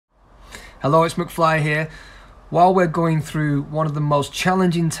Hello, it's McFly here. While we're going through one of the most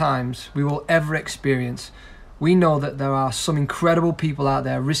challenging times we will ever experience, we know that there are some incredible people out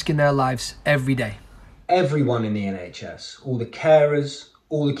there risking their lives every day. Everyone in the NHS, all the carers,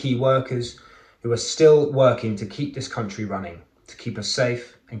 all the key workers who are still working to keep this country running, to keep us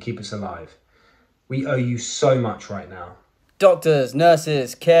safe and keep us alive. We owe you so much right now. Doctors,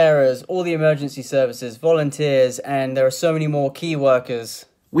 nurses, carers, all the emergency services, volunteers, and there are so many more key workers.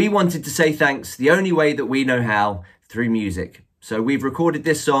 We wanted to say thanks the only way that we know how, through music. So we've recorded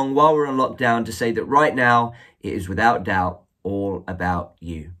this song while we're on lockdown to say that right now it is without doubt all about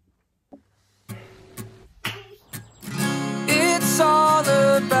you. It's all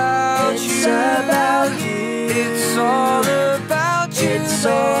about you. It's about you. It's all about you. It's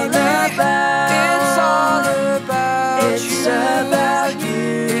all about. It's all about you. It's about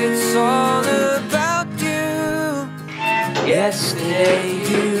you. It's all about you. Yesterday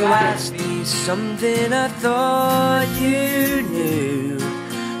you asked me something I thought you knew,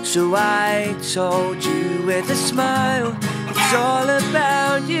 so I told you with a smile, it's all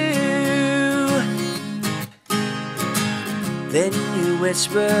about you. Then you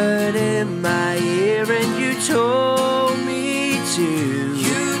whispered in my ear and you told me to.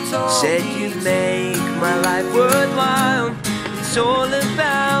 Said you make my life worthwhile. It's all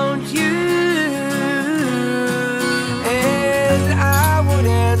about you. And I would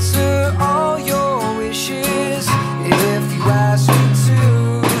answer all your wishes if you asked me to.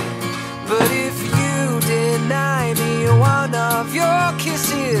 But if you deny me one of your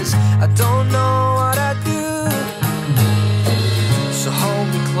kisses, I don't know what I'd do. So hold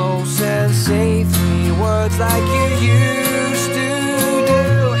me close and say 3 words like you used to do.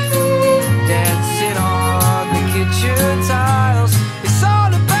 Dancing on the kitchen tiles. It's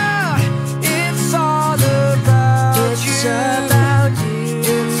all about you. It's all about you.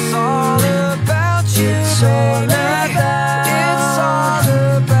 It's all about you. It's all about. It's all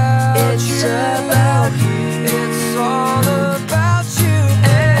about you. It's about you. It's all about you.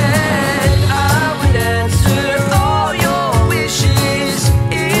 And I would answer all your wishes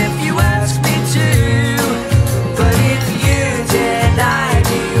if you asked me to. But if you deny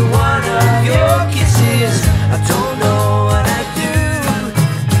me one of your kisses, I don't know what I'd do.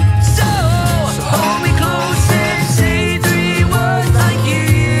 So hold me close and say 3 words like you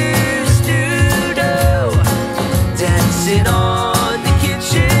used to do. Dancing on the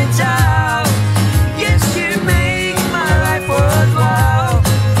kitchen tile. Yes, you make my life worthwhile.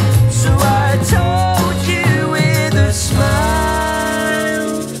 So I told you with a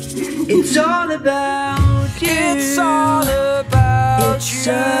smile, it's all about you. It's all about you. It's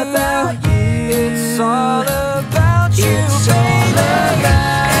about you. It's all